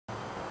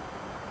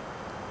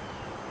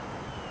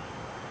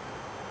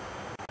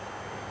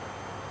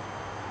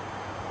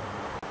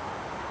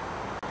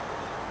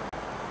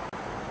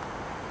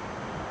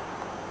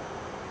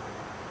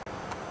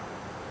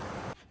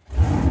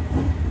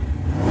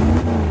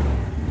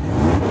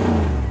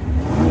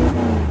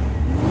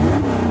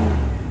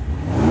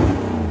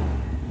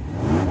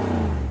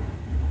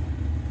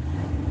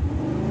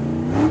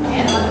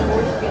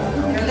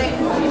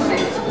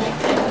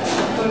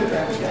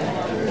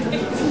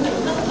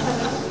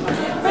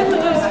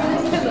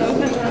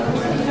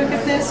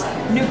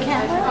New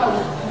camera?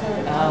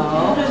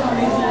 Oh.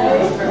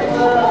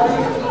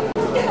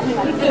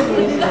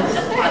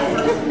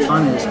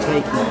 John is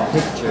taking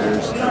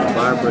pictures of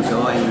Barbara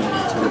going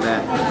to the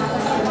bathroom.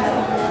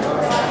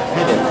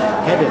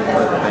 Headed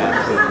for the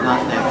bathroom,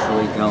 not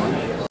actually going.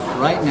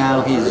 Right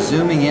now he's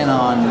zooming in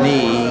on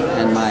me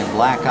and my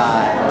black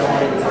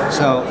eye.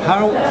 So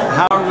how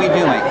are we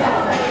doing?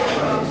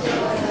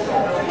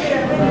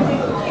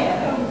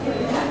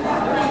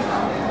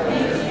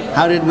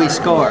 How did we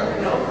score?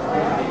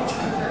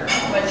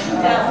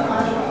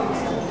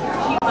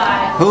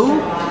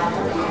 Who?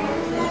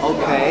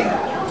 Okay,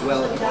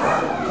 well,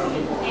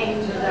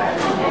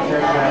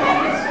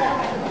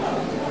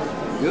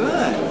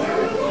 good.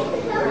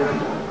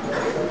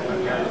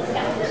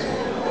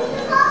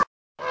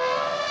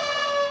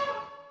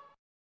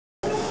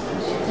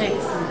 Take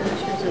some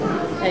pictures of the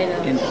potato.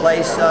 In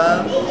place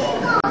of?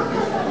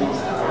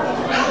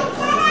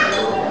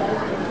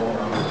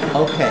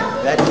 Okay,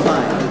 that's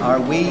fine.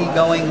 Are we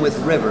going with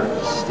River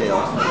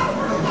still?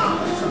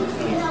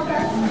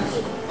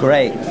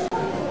 Great.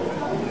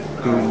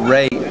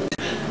 Great.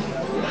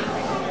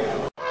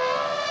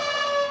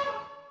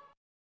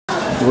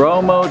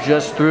 Romo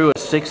just threw a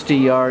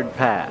 60-yard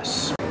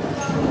pass.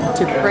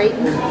 To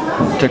Creighton?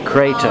 To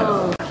Creighton.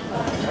 Oh.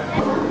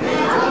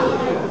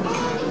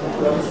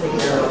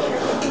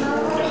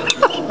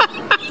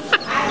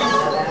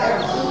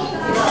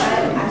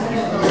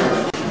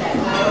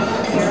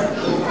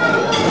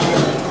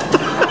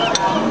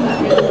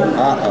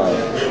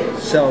 Uh-oh.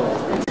 So,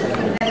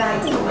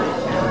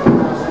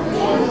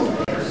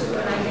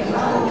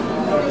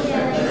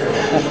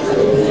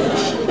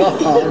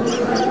 Sean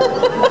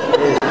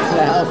is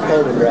now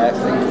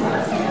photographing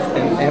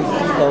an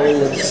empty bowl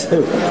of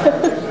soup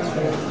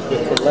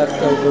with the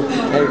leftover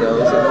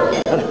potatoes in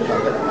the bottom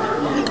of it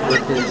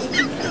with his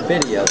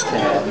video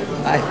cam.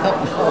 I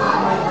don't know.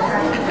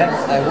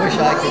 I wish I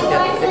could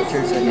get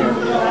pictures of him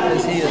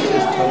because he is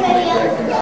just totally wrecked.